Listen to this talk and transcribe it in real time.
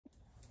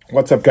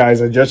What's up,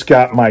 guys? I just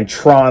got my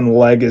Tron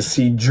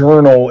Legacy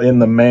journal in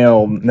the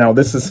mail. Now,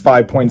 this is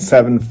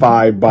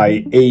 5.75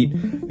 by 8.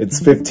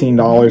 It's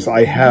 $15.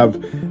 I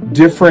have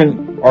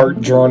different art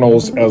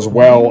journals as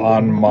well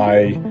on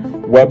my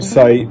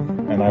website,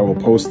 and I will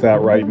post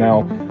that right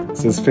now.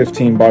 This is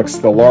 15 bucks.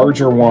 The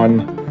larger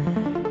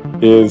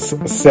one is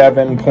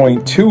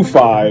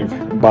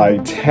 7.25 by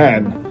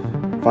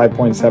 10,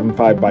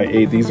 5.75 by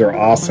 8. These are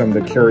awesome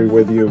to carry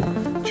with you.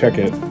 Check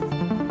it.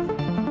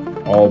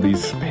 All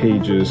these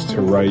pages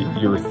to write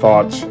your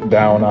thoughts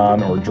down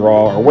on or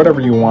draw or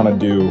whatever you want to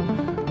do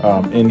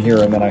in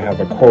here. And then I have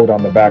a quote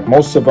on the back.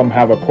 Most of them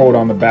have a quote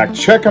on the back.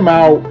 Check them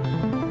out.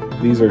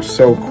 These are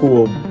so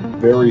cool.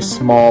 Very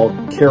small,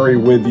 carry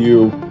with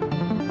you.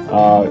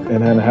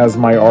 And then it has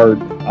my art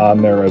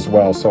on there as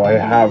well. So I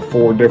have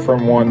 4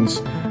 different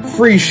ones.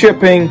 Free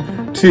shipping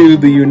to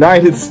the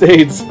United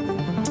States.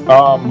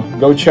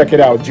 Go check it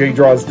out,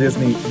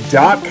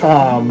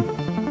 jdrawsdisney.com.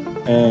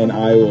 And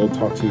I will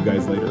talk to you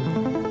guys later.